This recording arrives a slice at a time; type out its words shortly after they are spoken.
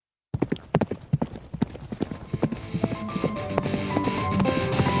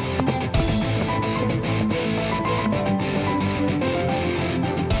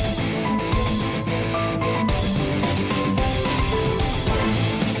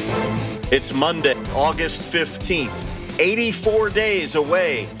It's Monday, August 15th, 84 days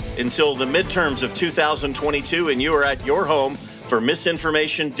away until the midterms of 2022, and you are at your home for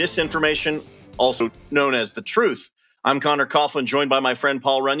misinformation, disinformation, also known as the truth. I'm Connor Coughlin, joined by my friend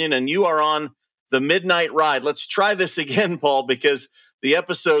Paul Runyan, and you are on the Midnight Ride. Let's try this again, Paul, because the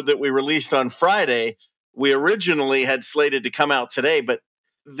episode that we released on Friday, we originally had slated to come out today, but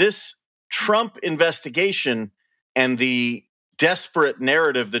this Trump investigation and the desperate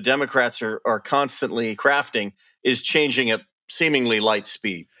narrative the Democrats are constantly crafting is changing at seemingly light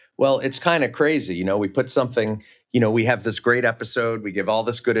speed. Well, it's kind of crazy. You know, we put something, we have this great episode, we give all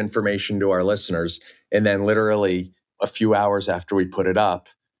this good information to our listeners, and then literally a few hours after we put it up,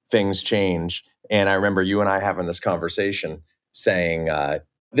 things change. And I remember you and I having this conversation saying,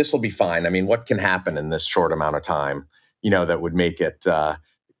 this will be fine. I mean, what can happen in this short amount of time, that would make it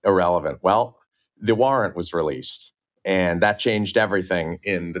irrelevant? Well, the warrant was released. And that changed everything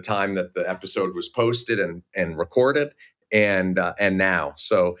in the time that the episode was posted and recorded and now.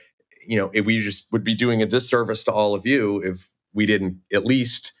 So, we just would be doing a disservice to all of you if we didn't at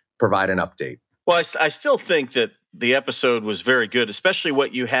least provide an update. Well, I still think that the episode was very good, especially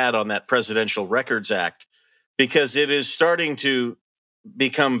what you had on that Presidential Records Act, because it is starting to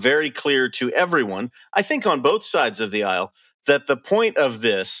become very clear to everyone, I think on both sides of the aisle, that the point of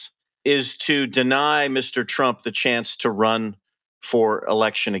this is to deny Mr. Trump the chance to run for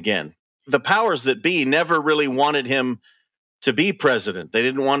election again. The powers that be never really wanted him to be president. They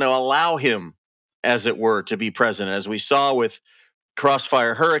didn't want to allow him, as it were, to be president. As we saw with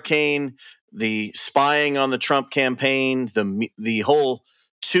Crossfire Hurricane, the spying on the Trump campaign, the whole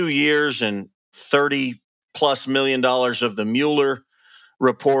 2 years and $30+ million of the Mueller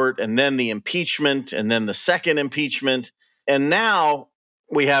report, and then the impeachment, and then the second impeachment. And now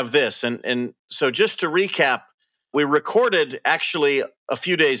we have this. And so just to recap, we recorded actually a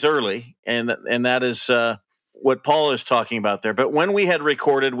few days early, and that is what Paul is talking about there. But when we had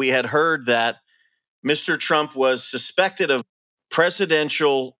recorded, we had heard that Mr. Trump was suspected of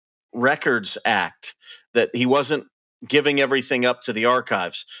Presidential Records Act, that he wasn't giving everything up to the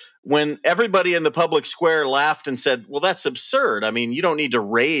archives. When everybody in the public square laughed and said, well, that's absurd. I mean, you don't need to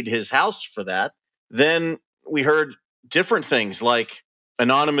raid his house for that. Then we heard different things like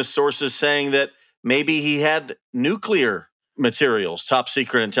anonymous sources saying that maybe he had nuclear materials, top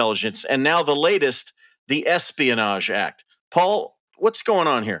secret intelligence, and now the latest, the Espionage Act. Paul, what's going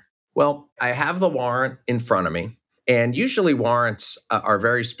on here? Well, I have the warrant in front of me, and usually warrants are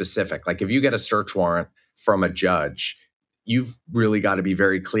very specific. Like if you get a search warrant from a judge, you've really got to be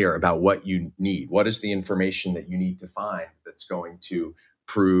very clear about what you need. What is the information that you need to find that's going to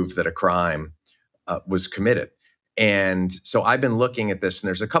prove that a crime was committed? And so I've been looking at this, and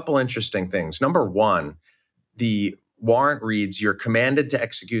there's a couple interesting things. Number one, the warrant reads, you're commanded to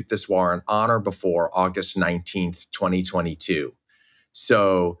execute this warrant on or before August 19th, 2022.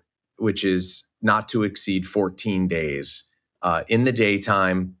 So, which is not to exceed 14 days in the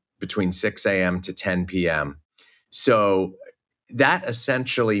daytime between 6 a.m. to 10 p.m. So that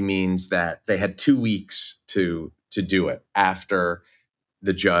essentially means that they had 2 weeks to do it after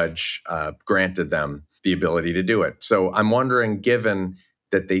the judge granted them the ability to do it. So I'm wondering, given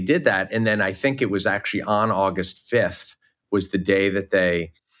that they did that, and then I think it was actually on August 5th was the day that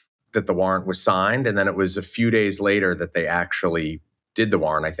the warrant was signed, and then it was a few days later that they actually did the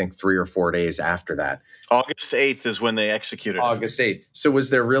warrant, I think 3 or 4 days after that. August 8th is when they executed it. August 8th. So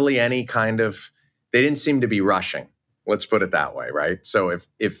was there really any kind of, they didn't seem to be rushing, let's put it that way, right? So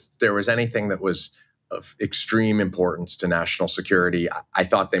if there was anything that was of extreme importance to national security, I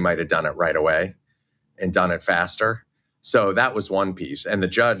thought they might have done it right away and done it faster. So that was one piece. And the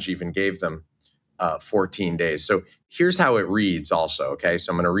judge even gave them 14 days. So here's how it reads also, okay?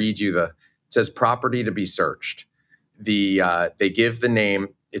 So I'm going to read you it says property to be searched. They give the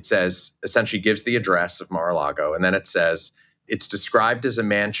name, it says, essentially gives the address of Mar-a-Lago. And then it says, it's described as a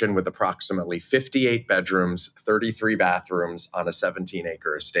mansion with approximately 58 bedrooms, 33 bathrooms on a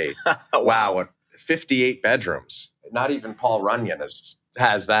 17-acre estate. Wow, 58 bedrooms. Not even Paul Runyan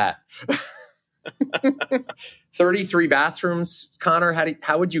has that. 33 bathrooms, Connor.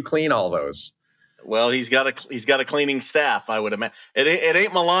 How would you clean all those? Well, he's got a cleaning staff, I would imagine. It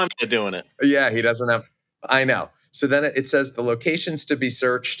ain't Melania doing it. Yeah, he doesn't have. I know. So then it says the locations to be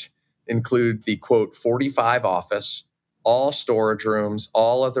searched include the quote 45 office, all storage rooms,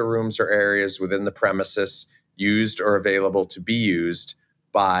 all other rooms or areas within the premises used or available to be used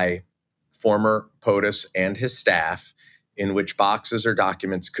by former POTUS and his staff, in which boxes or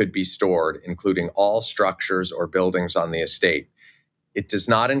documents could be stored, including all structures or buildings on the estate. It does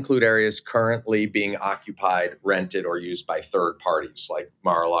not include areas currently being occupied, rented, or used by third parties like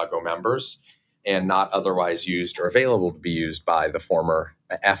Mar-a-Lago members, and not otherwise used or available to be used by the former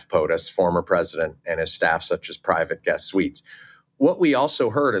FPOTUS, former president, and his staff, such as private guest suites. What we also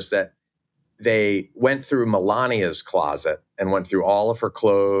heard is that they went through Melania's closet and went through all of her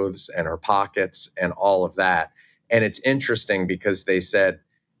clothes and her pockets and all of that. And it's interesting because they said,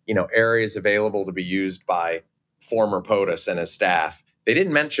 areas available to be used by former POTUS and his staff. They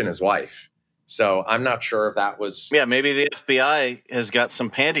didn't mention his wife. So I'm not sure if that was... Yeah, maybe the FBI has got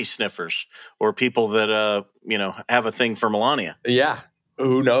some panty sniffers or people that, have a thing for Melania. Yeah,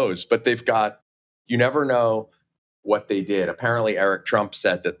 who knows? But they've got... You never know what they did. Apparently, Eric Trump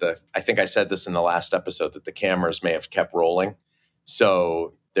said that I think I said this in the last episode, that the cameras may have kept rolling.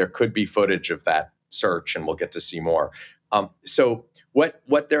 So there could be footage of that search, and we'll get to see more. So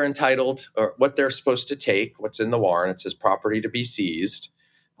what they're entitled, or what they're supposed to take, what's in the warrant, it says property to be seized,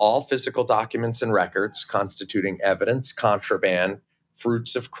 all physical documents and records constituting evidence, contraband,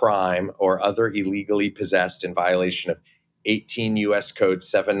 fruits of crime, or other illegally possessed in violation of 18 U.S. Code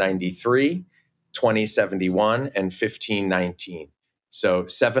 793, 2071, and 1519. So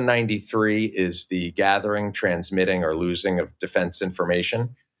 793 is the gathering, transmitting, or losing of defense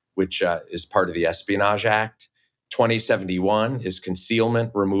information, which is part of the Espionage Act. 2071 is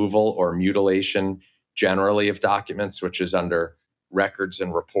concealment, removal, or mutilation generally of documents, which is under records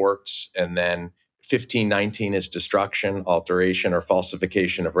and reports. And then 1519 is destruction, alteration, or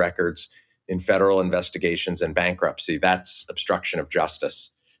falsification of records in federal investigations and bankruptcy. That's obstruction of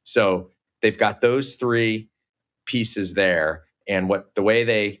justice. So they've got those three pieces there. And the way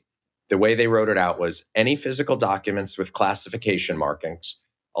they wrote it out was any physical documents with classification markings,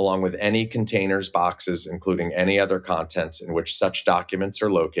 along with any containers, boxes, including any other contents in which such documents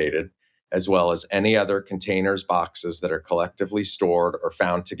are located, as well as any other containers, boxes that are collectively stored or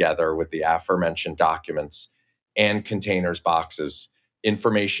found together with the aforementioned documents and containers, boxes,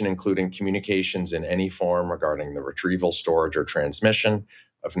 information including communications in any form regarding the retrieval, storage, or transmission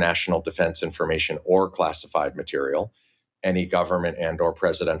of national defense information or classified material, any government and or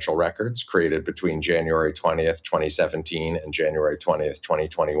presidential records created between January 20th, 2017 and January 20th,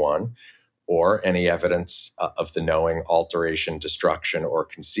 2021, or any evidence of the knowing alteration, destruction, or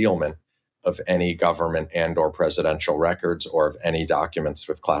concealment of any government and or presidential records or of any documents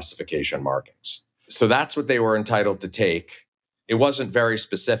with classification markings. So that's what they were entitled to take. It wasn't very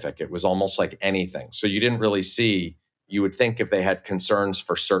specific. It was almost like anything. So you didn't really see, you would think if they had concerns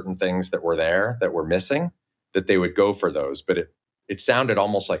for certain things that were there that were missing, that they would go for those. But it sounded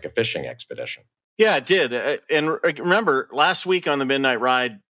almost like a fishing expedition. Yeah, it did. And remember, last week on the Midnight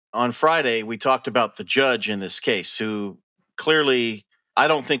Ride on Friday, we talked about the judge in this case, who clearly, I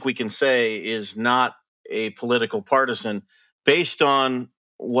don't think we can say is not a political partisan based on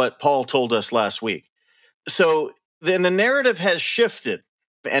what Paul told us last week. So then the narrative has shifted.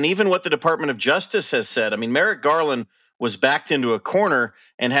 And even what the Department of Justice has said, I mean, Merrick Garland was backed into a corner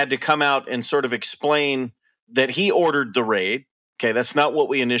and had to come out and sort of explain that he ordered the raid. Okay, that's not what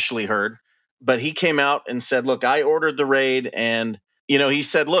we initially heard. But he came out and said, look, I ordered the raid. And, he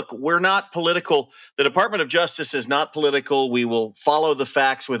said, look, we're not political. The Department of Justice is not political. We will follow the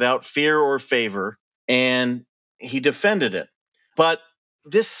facts without fear or favor. And he defended it. But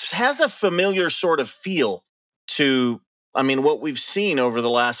this has a familiar sort of feel to, what we've seen over the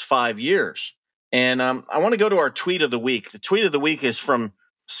last 5 years. And I want to go to our tweet of the week. The tweet of the week is from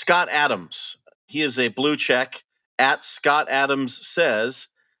Scott Adams. He is a blue check at Scott Adams Says,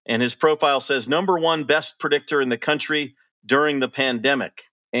 and his profile says, #1 best predictor in the country during the pandemic.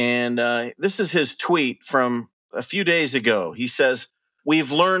 And this is his tweet from a few days ago. He says,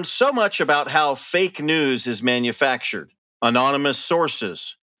 we've learned so much about how fake news is manufactured. Anonymous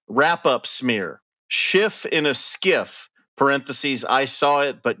sources, wrap-up smear, Schiff in a skiff, parentheses, I saw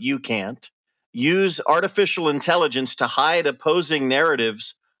it, but you can't. Use artificial intelligence to hide opposing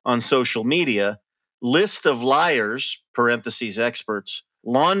narratives on social media, list of liars, parentheses, experts,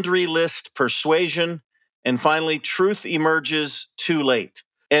 laundry list persuasion, and finally, truth emerges too late.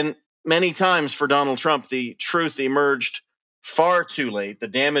 And many times for Donald Trump, the truth emerged far too late. The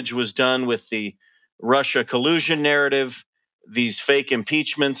damage was done with the Russia collusion narrative, these fake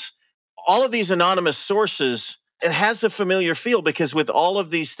impeachments, all of these anonymous sources. It has a familiar feel because with all of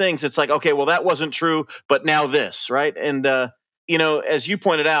these things, it's like, okay, well, that wasn't true, but now this, right? And, as you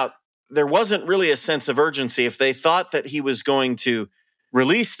pointed out, there wasn't really a sense of urgency. If they thought that he was going to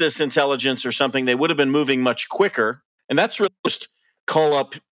release this intelligence or something, they would have been moving much quicker. And that's really just call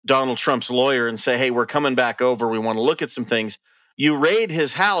up Donald Trump's lawyer and say, hey, we're coming back over. We want to look at some things. You raid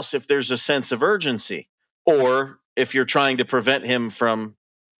his house if there's a sense of urgency. Or if you're trying to prevent him from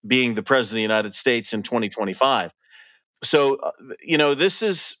being the president of the United States in 2025. So, this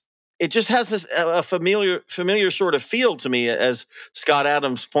is, it just has a familiar sort of feel to me, as Scott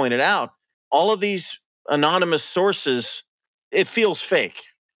Adams pointed out. All of these anonymous sources, it feels fake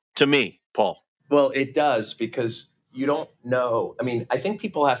to me, Paul. Well, it does, because you don't know. I mean, I think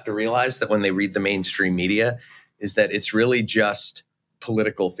people have to realize that when they read the mainstream media, is that it's really just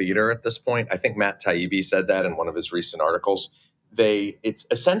political theater at this point. I think Matt Taibbi said that in one of his recent articles. It's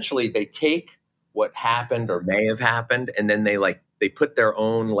essentially, they take what happened or may have happened, and then they put their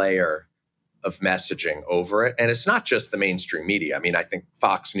own layer of messaging over it. And it's not just the mainstream media. I mean, I think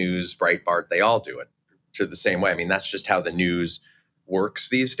Fox News, Breitbart, they all do it to the same way. I mean, that's just how the news works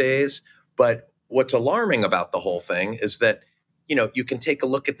these days. But what's alarming about the whole thing is that, you can take a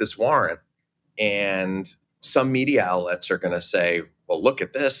look at this warrant, and some media outlets are going to say, well, look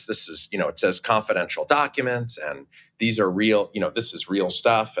at this. This is, it says confidential documents, and these are real, this is real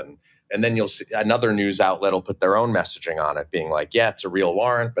stuff. And then you'll see another news outlet will put their own messaging on it, being like, yeah, it's a real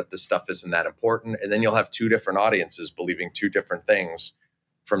warrant, but this stuff isn't that important. And then you'll have two different audiences believing two different things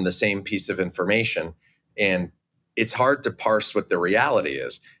from the same piece of information. And it's hard to parse what the reality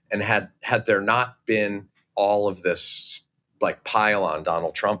is. And had there not been all of this like pile on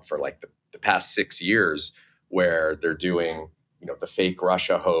Donald Trump for like the past 6 years, where they're doing, the fake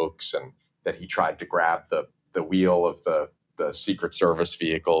Russia hoax, and that he tried to grab the wheel of the Secret Service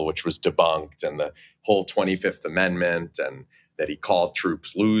vehicle, which was debunked, and the whole 25th Amendment, and that he called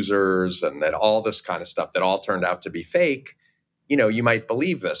troops losers, and that all this kind of stuff that all turned out to be fake, you might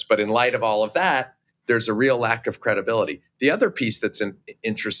believe this. But in light of all of that, there's a real lack of credibility. The other piece that's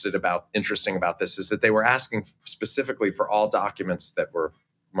interesting about this is that they were asking specifically for all documents that were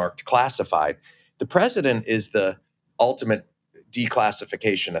marked classified. The president is the ultimate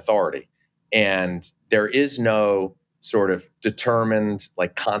declassification authority, and there is no sort of determined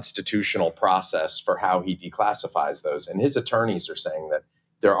like constitutional process for how he declassifies those. And his attorneys are saying that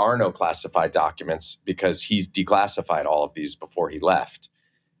there are no classified documents because he's declassified all of these before he left.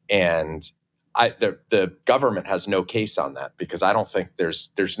 And the government has no case on that, because I don't think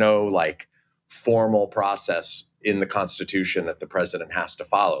there's no like formal process in the Constitution that the president has to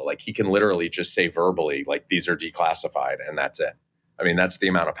follow. Like, he can literally just say verbally, like, these are declassified, and that's it. I mean, that's the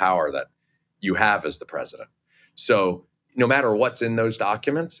amount of power that you have as the president. So no matter what's in those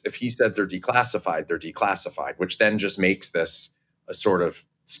documents, if he said they're declassified, which then just makes this a sort of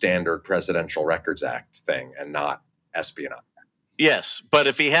standard Presidential Records Act thing and not espionage. Yes, but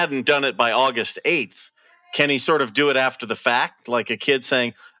if he hadn't done it by August 8th, can he sort of do it after the fact? Like a kid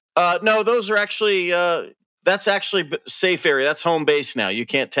saying, no, those are actually, that's actually safe area. That's home base now. You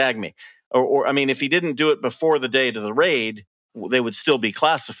can't tag me. Or I mean, if he didn't do it before the date of the raid, they would still be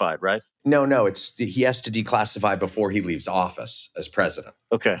classified, right? No, he has to declassify before he leaves office as president.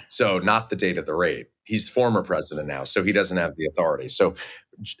 Okay. So not the date of the raid. He's former president now, so he doesn't have the authority. So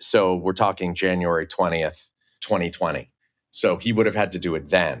we're talking January 20th, 2020. So he would have had to do it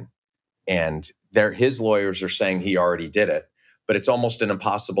then. And his lawyers are saying he already did it, but it's almost an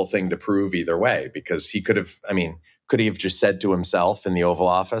impossible thing to prove either way, because he could he have just said to himself in the Oval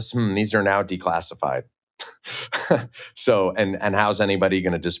Office, these are now declassified. So, and how's anybody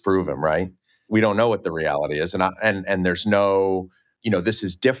going to disprove him, right? We don't know what the reality is. And there's no, this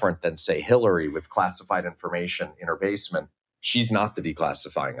is different than, say, Hillary with classified information in her basement. She's not the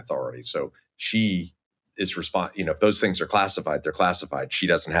declassifying authority. So she is if those things are classified, they're classified. She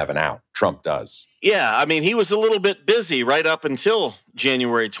doesn't have an out. Trump does. Yeah. I mean, he was a little bit busy right up until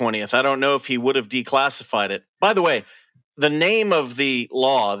January 20th. I don't know if he would have declassified it. By the way, the name of the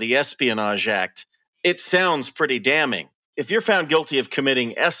law, the Espionage Act, it sounds pretty damning. If you're found guilty of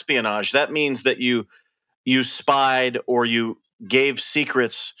committing espionage, that means that you spied or you gave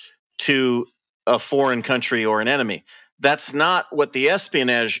secrets to a foreign country or an enemy. That's not what the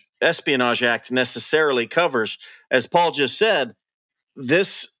Espionage Act necessarily covers. As Paul just said,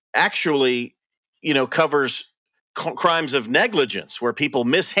 this actually, covers crimes of negligence, where people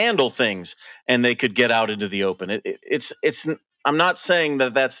mishandle things and they could get out into the open. It's I'm not saying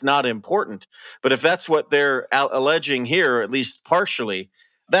that that's not important, but if that's what they're alleging here, at least partially,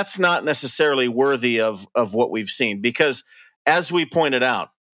 that's not necessarily worthy of what we've seen. Because, as we pointed out,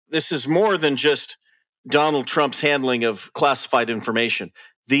 this is more than just Donald Trump's handling of classified information.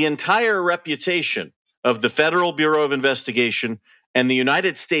 The entire reputation of the Federal Bureau of Investigation and the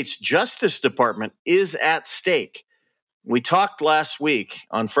United States Justice Department is at stake. We talked last week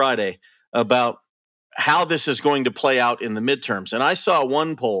on Friday about how this is going to play out in the midterms. And I saw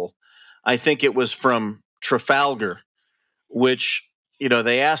one poll, I think it was from Trafalgar, which,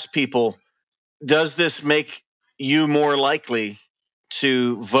 they asked people, does this make, you more likely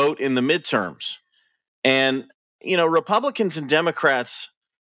to vote in the midterms. And, Republicans and Democrats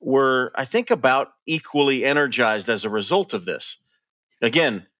were, I think, about equally energized as a result of this.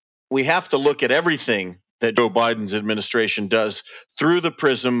 Again, we have to look at everything that Joe Biden's administration does through the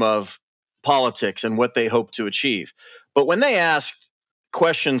prism of politics and what they hope to achieve. But when they asked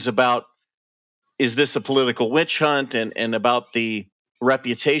questions about, is this a political witch hunt, and about the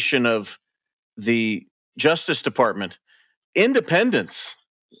reputation of the Justice Department, independents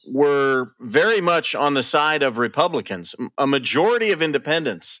were very much on the side of Republicans. A majority of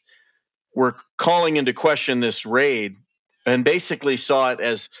independents were calling into question this raid and basically saw it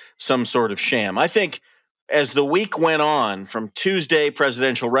as some sort of sham. I think as the week went on, from Tuesday,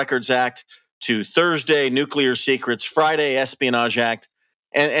 Presidential Records Act, to Thursday, Nuclear Secrets, Friday, Espionage Act,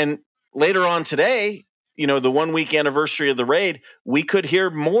 and later on today, the 1 week anniversary of the raid, we could hear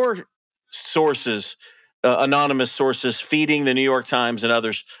more sources, anonymous sources, feeding the New York Times and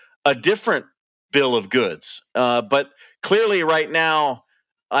others a different bill of goods. But clearly right now,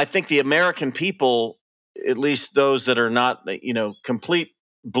 I think the American people, at least those that are not, complete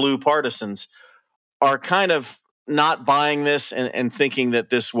blue partisans, are kind of not buying this and thinking that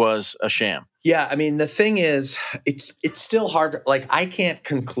this was a sham. Yeah, I mean, the thing is, it's still hard. Like, I can't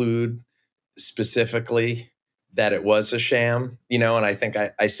conclude specifically that it was a sham, and I think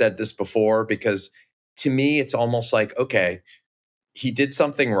I said this before, because to me, it's almost like, okay, he did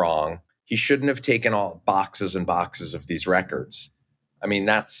something wrong. He shouldn't have taken all boxes and boxes of these records. I mean,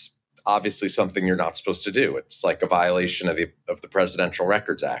 that's obviously something you're not supposed to do. It's like a violation of the Presidential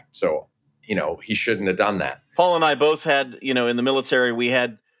Records Act. So, he shouldn't have done that. Paul and I both had, in the military, we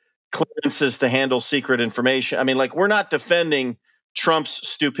had clearances to handle secret information. I mean, we're not defending Trump's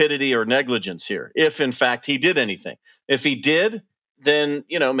stupidity or negligence here, if in fact he did anything. If he did, then,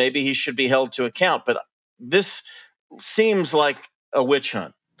 maybe he should be held to account. But this seems like a witch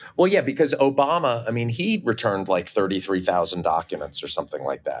hunt. Well, yeah, because Obama, I mean, he returned like 33,000 documents or something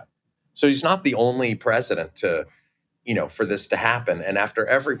like that. So he's not the only president to, for this to happen. And after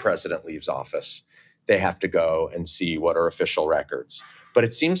every president leaves office, they have to go and see what are official records. But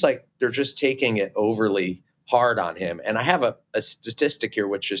it seems like they're just taking it overly hard on him. And I have a statistic here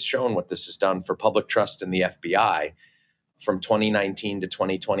which has shown what this has done for public trust in the FBI from 2019 to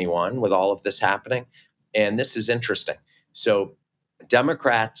 2021 with all of this happening. And this is interesting. So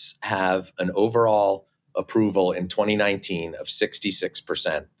Democrats have an overall approval in 2019 of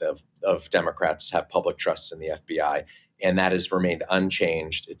 66% of Democrats have public trust in the FBI. And that has remained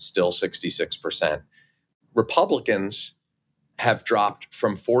unchanged. It's still 66%. Republicans have dropped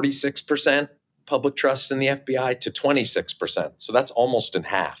from 46% public trust in the FBI to 26%. So that's almost in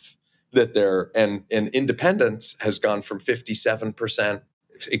half that and independence has gone from 48%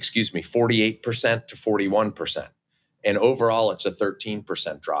 to 41%. And overall, it's a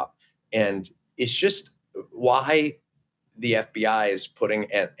 13% drop. And it's just why the FBI is putting,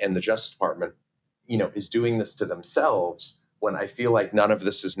 and the Justice Department, is doing this to themselves, when I feel like none of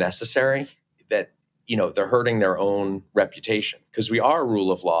this is necessary, that, they're hurting their own reputation, because we are a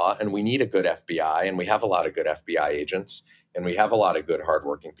rule of law and we need a good FBI, and we have a lot of good FBI agents, and we have a lot of good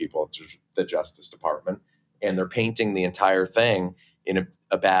hardworking people at the Justice Department, and they're painting the entire thing in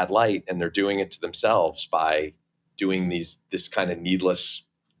a bad light, and they're doing it to themselves by doing this kind of needless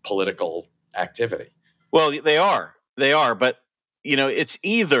political activity. Well, they are, but it's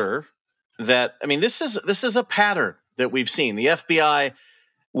either that, I mean, this is a pattern that we've seen. The FBI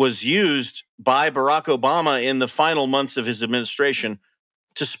was used by Barack Obama in the final months of his administration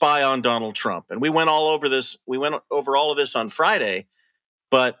to spy on Donald Trump. And we went over all of this on Friday,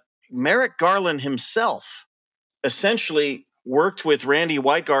 but Merrick Garland himself essentially worked with Randy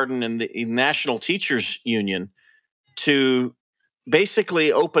Whitegarden and the National Teachers Union to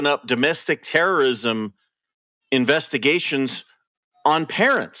basically open up domestic terrorism investigations on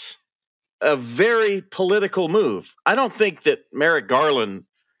parents. A very political move. I don't think that Merrick Garland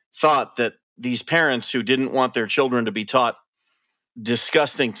thought that these parents who didn't want their children to be taught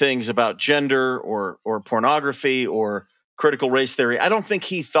disgusting things about gender or pornography or critical race theory, I don't think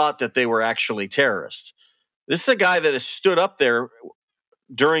he thought that they were actually terrorists. This is a guy that has stood up there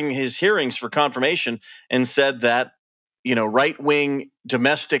during his hearings for confirmation and said that, right-wing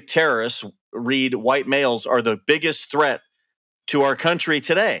domestic terrorists, read white males, are the biggest threat to our country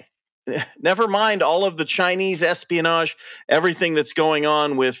today. Never mind all of the Chinese espionage, everything that's going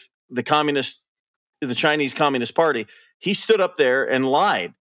on with the Chinese Communist Party. He stood up there and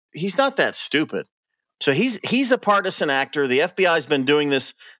lied. He's not that stupid. So he's a partisan actor. The FBI's been doing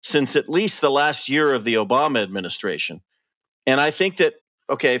this since at least the last year of the Obama administration. And I think that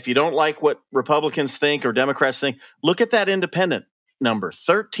okay, if you don't like what Republicans think or Democrats think, look at that independent number,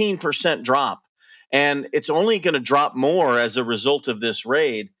 13% drop. And it's only going to drop more as a result of this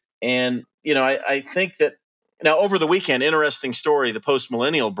raid. And, I think that now over the weekend, interesting story, the Post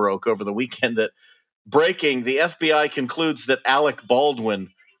Millennial broke over the weekend that breaking, the FBI concludes that Alec Baldwin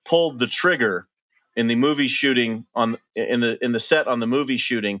pulled the trigger in the movie shooting in the set on the movie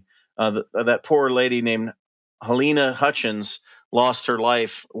shooting. That poor lady named Helena Hutchins lost her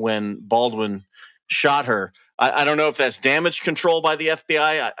life when Baldwin shot her. I don't know if that's damage control by the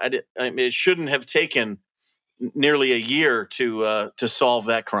FBI. I mean, it shouldn't have taken nearly a year to solve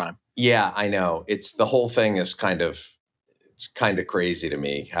that crime. Yeah, I know. It's the whole thing is kind of crazy to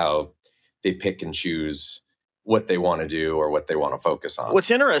me how they pick and choose what they want to do or what they want to focus on. What's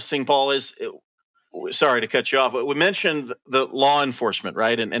interesting, Paul, is sorry to cut you off. We mentioned the law enforcement,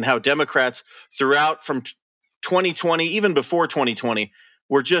 right? And how Democrats throughout from 2020, even before 2020,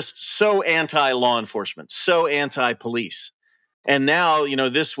 were just so anti-law enforcement, so anti-police. And now,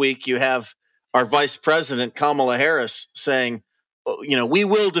 this week you have our Vice President, Kamala Harris, saying, we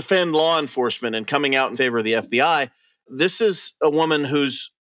will defend law enforcement and coming out in favor of the FBI. This is a woman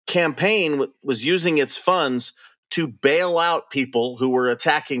whose campaign was using its funds to bail out people who were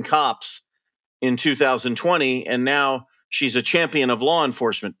attacking cops in 2020. And now she's a champion of law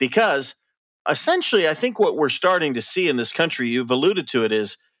enforcement because essentially, I think what we're starting to see in this country, you've alluded to it,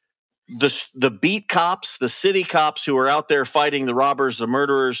 is the beat cops, the city cops who are out there fighting the robbers, the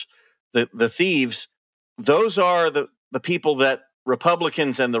murderers, the thieves. Those are the people that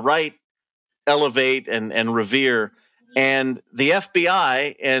Republicans and the right elevate and revere. And the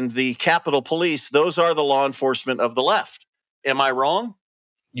FBI and the Capitol Police, those are the law enforcement of the left. Am I wrong?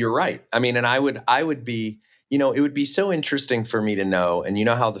 You're right. I mean, and I would be, it would be so interesting for me to know, and you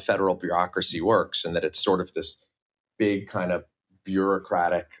know how the federal bureaucracy works and that it's sort of this big kind of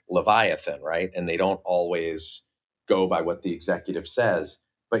bureaucratic leviathan, right? And they don't always go by what the executive says.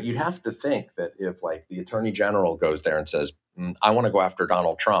 But you'd have to think that if like the attorney general goes there and says, I want to go after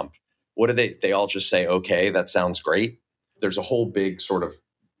Donald Trump, what do they all just say, okay, that sounds great. There's a whole big sort of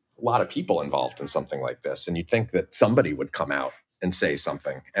a lot of people involved in something like this. And you'd think that somebody would come out and say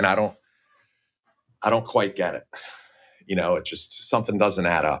something. And I don't quite get it. It just, something doesn't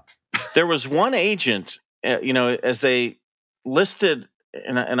add up. There was one agent, as they listed,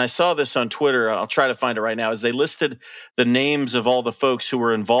 and I saw this on Twitter, I'll try to find it right now, as they listed the names of all the folks who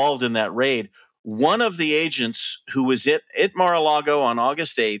were involved in that raid. One of the agents who was at Mar-a-Lago on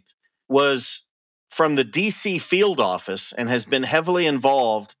August 8th was from the DC field office and has been heavily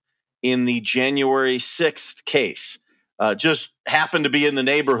involved in the January 6th case. Just happened to be in the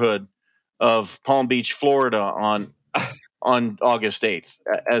neighborhood of Palm Beach, Florida on August 8th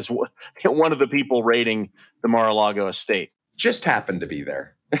as one of the people raiding the Mar-a-Lago estate. Just happened to be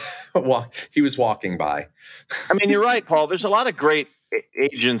there. He was walking by. I mean, you're right, Paul. There's a lot of great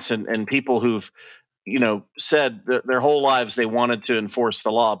agents and people who've, said their whole lives they wanted to enforce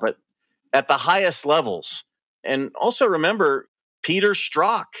the law, but at the highest levels. And also remember Peter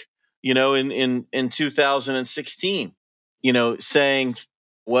Strzok, in 2016, saying,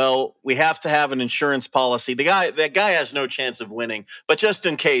 well, we have to have an insurance policy. That guy has no chance of winning, but just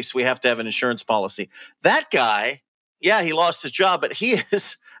in case, we have to have an insurance policy. That guy, yeah, he lost his job, but he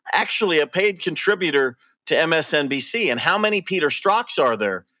is actually a paid contributor to MSNBC. And how many Peter Strzoks are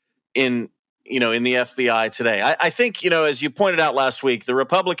there in the FBI today? I think, as you pointed out last week, the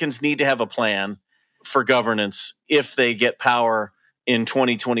Republicans need to have a plan for governance if they get power in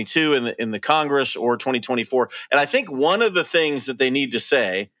 2022 in the Congress or 2024. And I think one of the things that they need to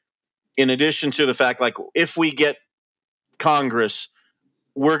say, in addition to the fact, like, if we get Congress,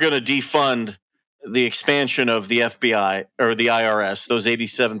 we're going to defund the expansion of the FBI or the IRS, those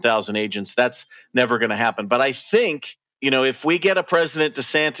 87,000 agents. That's never going to happen. But I think, if we get a President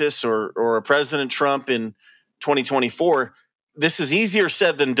DeSantis or a President Trump in 2024, this is easier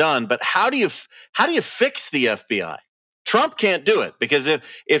said than done. But how do you fix the FBI? Trump can't do it, because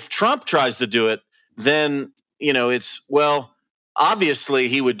if Trump tries to do it, then, it's, well, obviously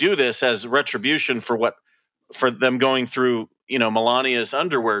he would do this as retribution for them going through, Melania's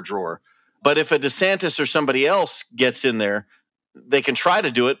underwear drawer. But if a DeSantis or somebody else gets in there, they can try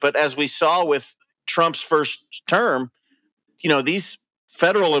to do it. But as we saw with Trump's first term, these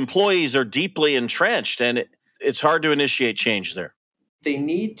federal employees are deeply entrenched, and it's hard to initiate change there. They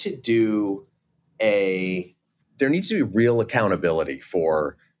need to do there needs to be real accountability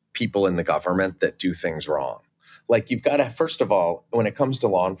for people in the government that do things wrong. Like, you've got to, first of all, when it comes to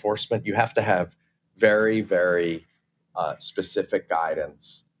law enforcement, you have to have very, very specific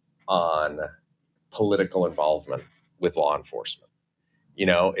guidance on political involvement with law enforcement.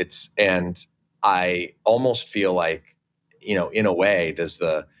 And I almost feel like, in a way, does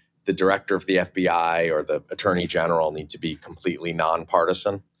the director of the FBI or the attorney general need to be completely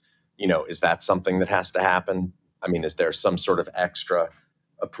nonpartisan? Is that something that has to happen? I mean, is there some sort of extra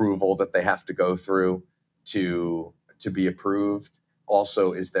approval that they have to go through to be approved?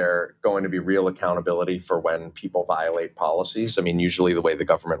 Also, is there going to be real accountability for when people violate policies? I mean, usually the way the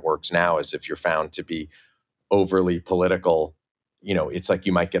government works now is if you're found to be overly political, it's like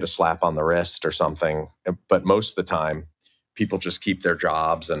you might get a slap on the wrist or something. But most of the time, people just keep their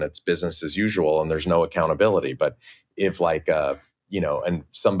jobs and it's business as usual and there's no accountability. But if and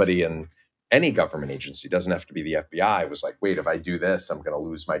somebody in any government agency, doesn't have to be the FBI, was like, wait, if I do this, I'm going to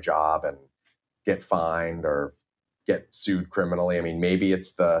lose my job and get fined or get sued criminally. I mean, maybe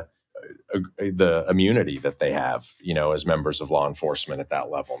it's the immunity that they have, as members of law enforcement at that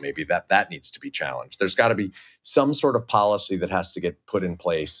level. Maybe that needs to be challenged. There's got to be some sort of policy that has to get put in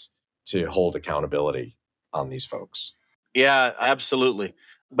place to hold accountability on these folks. Yeah, absolutely.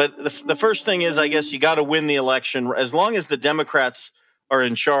 But the first thing is, I guess you got to win the election. As long as the Democrats are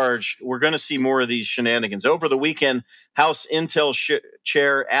in charge, we're going to see more of these shenanigans. Over the weekend, House Intel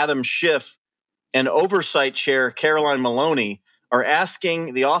Chair Adam Schiff and Oversight Chair Caroline Maloney are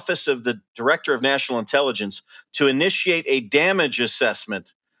asking the Office of the Director of National Intelligence to initiate a damage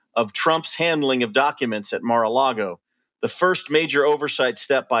assessment of Trump's handling of documents at Mar-a-Lago, the first major oversight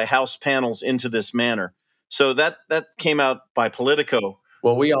step by House panels into this manner. So that came out by Politico.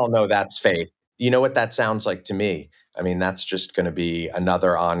 Well, we all know that's fake. You know what that sounds like to me? I mean, that's just going to be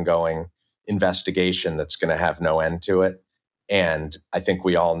another ongoing investigation that's going to have no end to it. And I think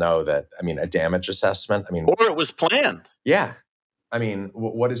we all know that, I mean, a damage assessment, I mean, or it was planned. Yeah. I mean,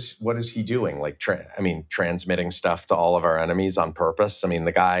 what is he doing? Like, transmitting stuff to all of our enemies on purpose. I mean,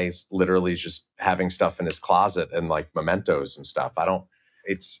 the guy's literally just having stuff in his closet and like mementos and stuff.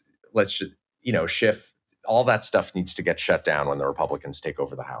 Schiff, all that stuff needs to get shut down when the Republicans take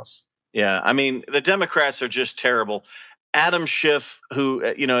over the House. Yeah. I mean, the Democrats are just terrible. Adam Schiff, who,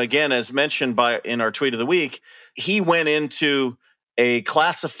 again, as mentioned in our tweet of the week, he went into a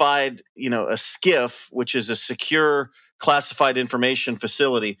classified, a SCIF, which is a secure classified information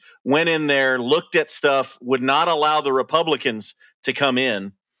facility, went in there, looked at stuff, would not allow the Republicans to come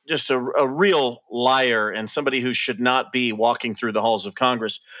in. Just a real liar and somebody who should not be walking through the halls of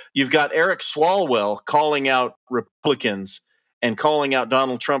Congress. You've got Eric Swalwell calling out Republicans and calling out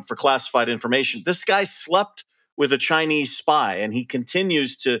Donald Trump for classified information. This guy slept with a Chinese spy, and he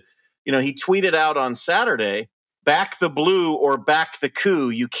continues to, he tweeted out on Saturday, back the blue or back the coup.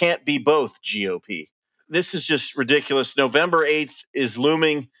 You can't be both, GOP. This is just ridiculous. November 8th is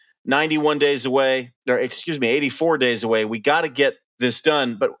looming, 91 days away, 84 days away. We got to get this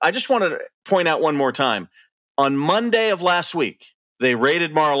done. But I just wanted to point out one more time. On Monday of last week, they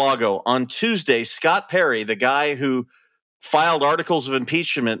raided Mar-a-Lago. On Tuesday, Scott Perry, the guy who filed articles of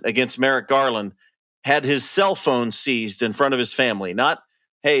impeachment against Merrick Garland, had his cell phone seized in front of his family. Not,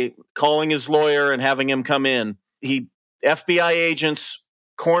 hey, calling his lawyer and having him come in. FBI agents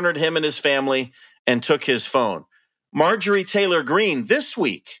cornered him and his family and took his phone. Marjorie Taylor Greene this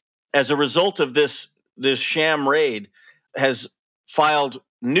week, as a result of this sham raid, has filed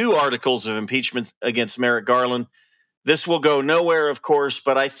new articles of impeachment against Merrick Garland. This will go nowhere, of course,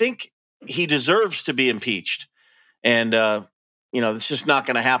 but I think he deserves to be impeached. And, it's just not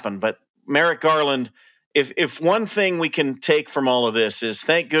going to happen. But Merrick Garland, if one thing we can take from all of this is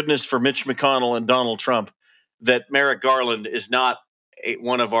thank goodness for Mitch McConnell and Donald Trump that Merrick Garland is not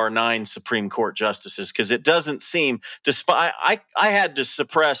one of our 9 Supreme Court justices, because it doesn't seem, despite I had to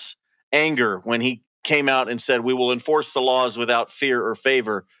suppress anger when he came out and said we will enforce the laws without fear or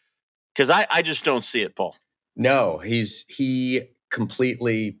favor, because I just don't see it, Paul. No, he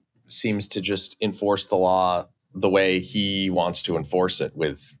completely seems to just enforce the law the way he wants to enforce it,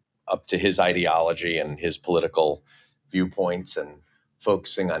 with up to his ideology and his political viewpoints and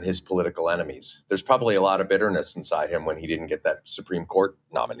focusing on his political enemies. There's probably a lot of bitterness inside him when he didn't get that Supreme Court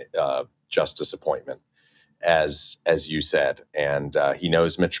justice appointment, as you said. And he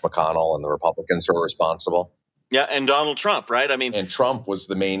knows Mitch McConnell and the Republicans are responsible. Yeah, and Donald Trump, right? I mean, and Trump was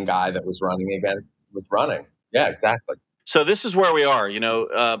the main guy that was running again. Yeah, exactly. So this is where we are,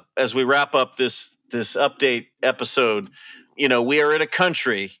 as we wrap up this update episode. We are in a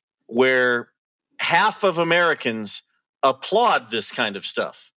country where half of Americans applaud this kind of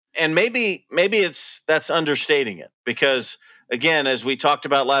stuff. And maybe that's understating it, because again, as we talked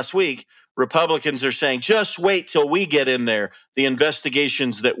about last week, Republicans are saying, just wait till we get in there, the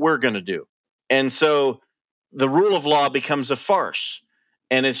investigations that we're going to do. And so the rule of law becomes a farce,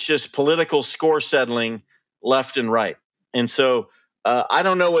 and it's just political score settling left and right. And so I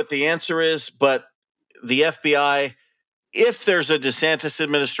don't know what the answer is, but the FBI, if there's a DeSantis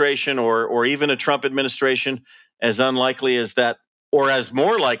administration or even a Trump administration, as unlikely as that, or as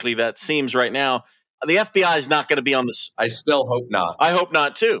more likely that seems right now, the FBI is not going to be on this. I still hope not. I hope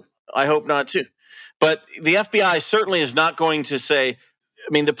not too. I hope not too. But the FBI certainly is not going to say, I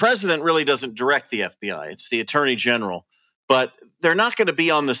mean, the president really doesn't direct the FBI. It's the attorney general. But they're not going to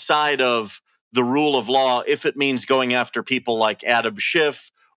be on the side of the rule of law if it means going after people like Adam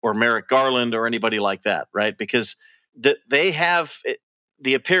Schiff or Merrick Garland or anybody like that, right? Because they have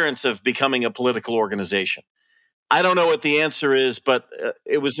the appearance of becoming a political organization. I don't know what the answer is, but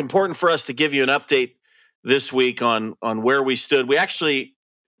it was important for us to give you an update this week on where we stood. We actually,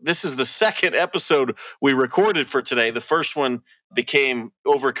 this is the second episode we recorded for today. The first one became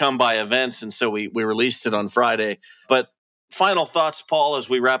overcome by events, and so we released it on Friday. But final thoughts, Paul, as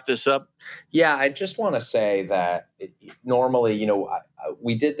we wrap this up? Yeah, I just want to say that normally,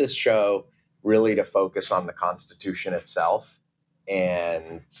 we did this show really to focus on the Constitution itself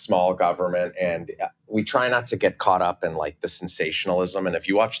and small government. And we try not to get caught up in like the sensationalism. And if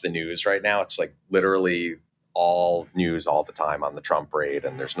you watch the news right now, it's like literally all news all the time on the Trump raid,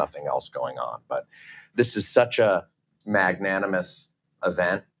 and there's nothing else going on. But this is such a magnanimous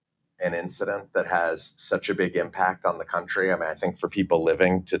event, an incident that has such a big impact on the country. I mean, I think for people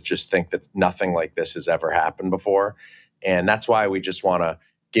living to just think that nothing like this has ever happened before. And that's why we just want to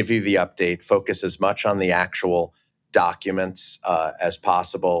give you the update, focus as much on the actual documents as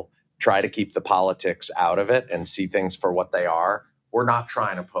possible, try to keep the politics out of it and see things for what they are. We're not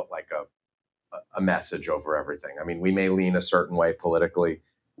trying to put like a message over everything. I mean, we may lean a certain way politically.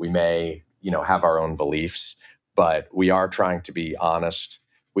 We may, have our own beliefs, but we are trying to be honest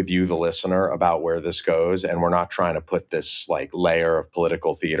with you, the listener, about where this goes. And we're not trying to put this like layer of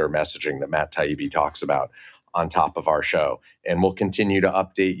political theater messaging that Matt Taibbi talks about on top of our show. And we'll continue to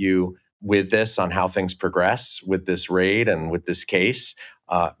update you with this on how things progress with this raid and with this case.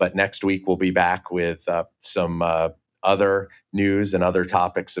 But next week, we'll be back with some other news and other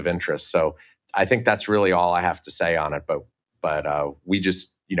topics of interest. So I think that's really all I have to say on it. But we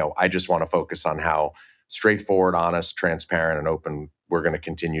just, I just want to focus on how straightforward, honest, transparent, and open we're going to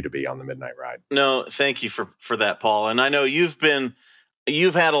continue to be on the Midnight Ride. No, thank you for that, Paul. And I know you've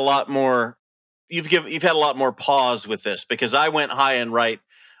had a lot more pause with this, because I went high and right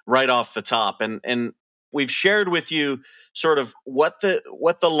off the top, and we've shared with you sort of what the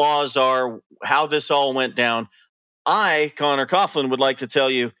laws are, how this all went down. I, Connor Coughlin, would like to tell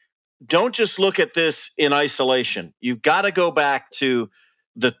you, don't just look at this in isolation. You've got to go back to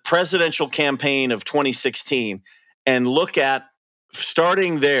the presidential campaign of 2016 and look at,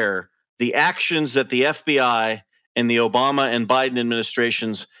 starting there, the actions that the FBI and the Obama and Biden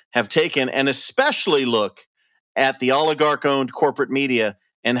administrations have taken, and especially look at the oligarch-owned corporate media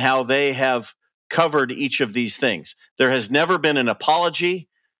and how they have covered each of these things. There has never been an apology.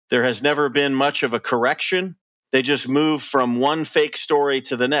 There has never been much of a correction. They just move from one fake story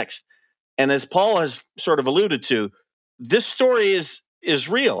to the next. And as Paul has sort of alluded to, this story is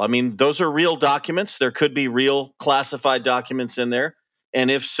real. I mean, those are real documents. There could be real classified documents in there. And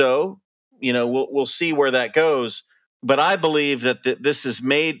if so, we'll see where that goes. But I believe that this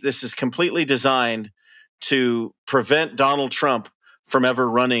is completely designed to prevent Donald Trump from ever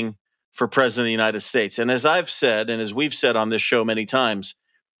running for president of the United States. And as I've said, and as we've said on this show many times,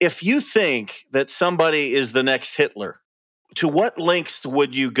 if you think that somebody is the next Hitler, to what lengths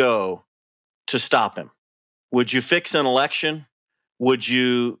would you go to stop him? Would you fix an election? Would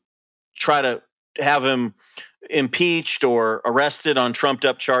you try to have him impeached or arrested on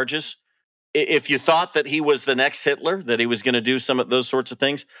trumped-up charges? If you thought that he was the next Hitler, that he was going to do some of those sorts of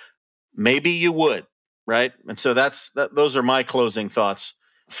things, maybe you would, right? And so those are my closing thoughts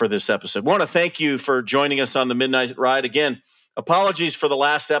for this episode. I want to thank you for joining us on the Midnight Ride. Again, apologies for the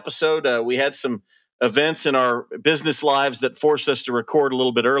last episode. We had some events in our business lives that forced us to record a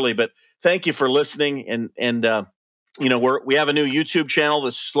little bit early, but thank you for listening. And we have a new YouTube channel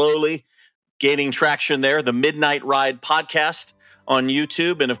that's slowly gaining traction there, the Midnight Ride podcast on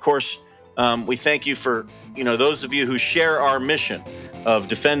YouTube. And of course, we thank you for, those of you who share our mission of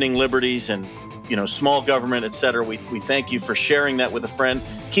defending liberties and, small government, et cetera. We thank you for sharing that with a friend.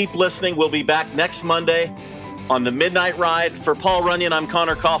 Keep listening. We'll be back next Monday on the Midnight Ride. For Paul Runyan, I'm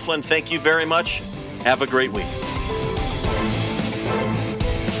Connor Coughlin. Thank you very much. Have a great week.